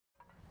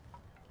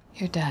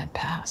Your dad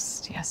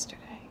passed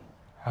yesterday.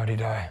 How'd he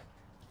die?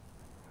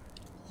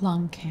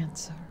 Lung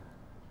cancer.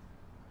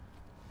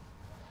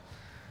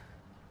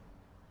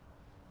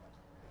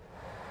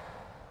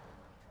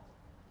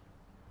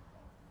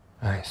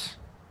 Nice.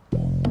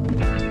 Your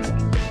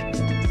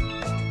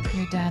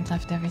dad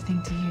left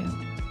everything to you.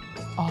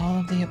 All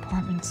of the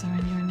apartments are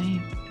in your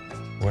name.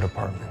 What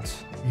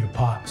apartments? Your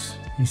pops.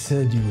 He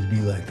said you would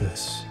be like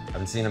this. I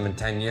haven't seen him in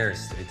 10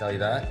 years. Did he tell you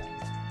that?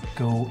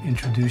 Go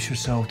introduce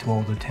yourself to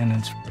all the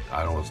tenants.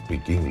 I don't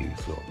speak English,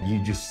 so. You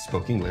just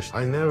spoke English.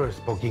 I never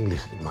spoke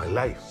English in my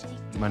life.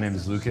 My name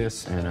is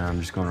Lucas, and I'm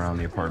just going around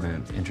the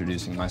apartment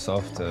introducing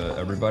myself to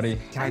everybody.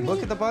 Can I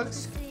look at the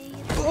bugs?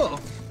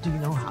 Do you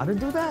know how to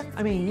do that?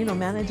 I mean, you know,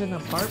 manage an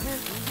apartment?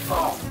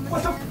 Oh,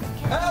 what the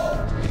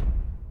hell?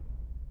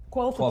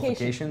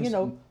 Qualifications, you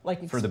know,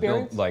 like for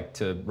experience? the like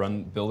to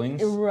run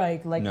buildings?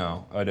 Right, like.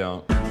 No, I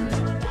don't.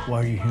 Why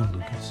are you here,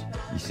 Lucas?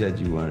 You said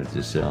you wanted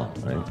to sell,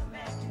 right?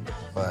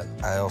 But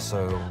I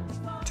also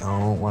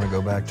don't want to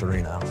go back to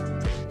Reno.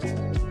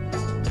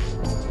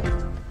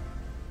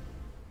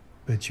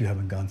 Bet you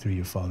haven't gone through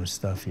your father's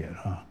stuff yet,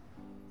 huh?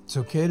 It's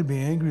okay to be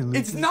angry, Lucas.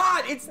 It's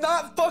not! It's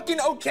not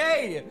fucking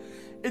okay!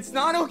 It's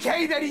not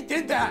okay that he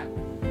did that!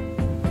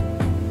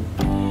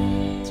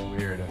 It's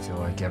weird. I feel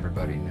like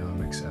everybody knew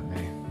him except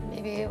me.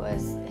 Maybe it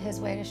was his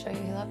way to show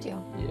you he loved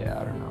you. Yeah,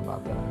 I don't know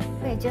about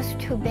that. It's just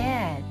too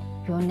bad.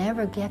 You'll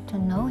never get to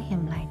know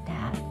him like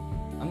that.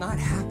 I'm not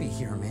happy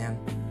here, man.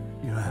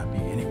 You're not happy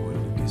anywhere,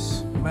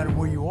 Lucas. No matter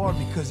where you are,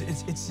 because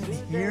it's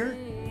in here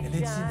and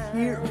it's in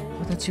here.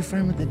 Well, that's your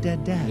friend with the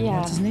dead dad. Yeah.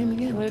 What's his name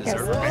again?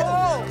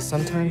 Lucas.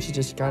 Sometimes you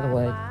just gotta,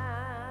 like,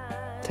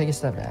 take a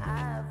step back.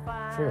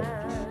 For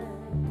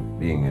real.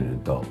 Being an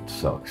adult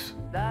sucks.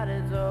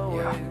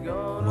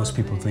 Yeah. Most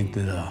people think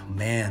that a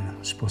man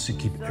is supposed to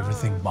keep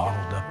everything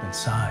bottled up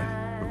inside,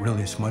 but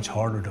really it's much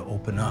harder to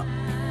open up.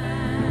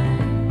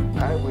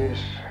 I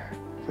wish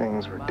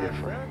things were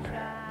different,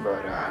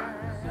 but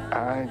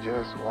I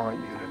just want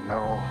you to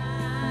know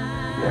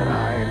that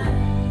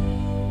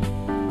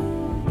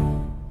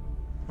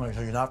Wait,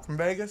 so you're not from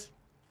Vegas?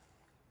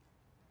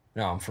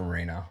 No, I'm from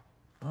Reno.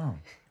 Oh.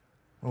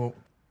 Well,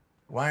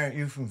 why aren't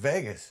you from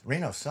Vegas?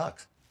 Reno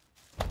sucks.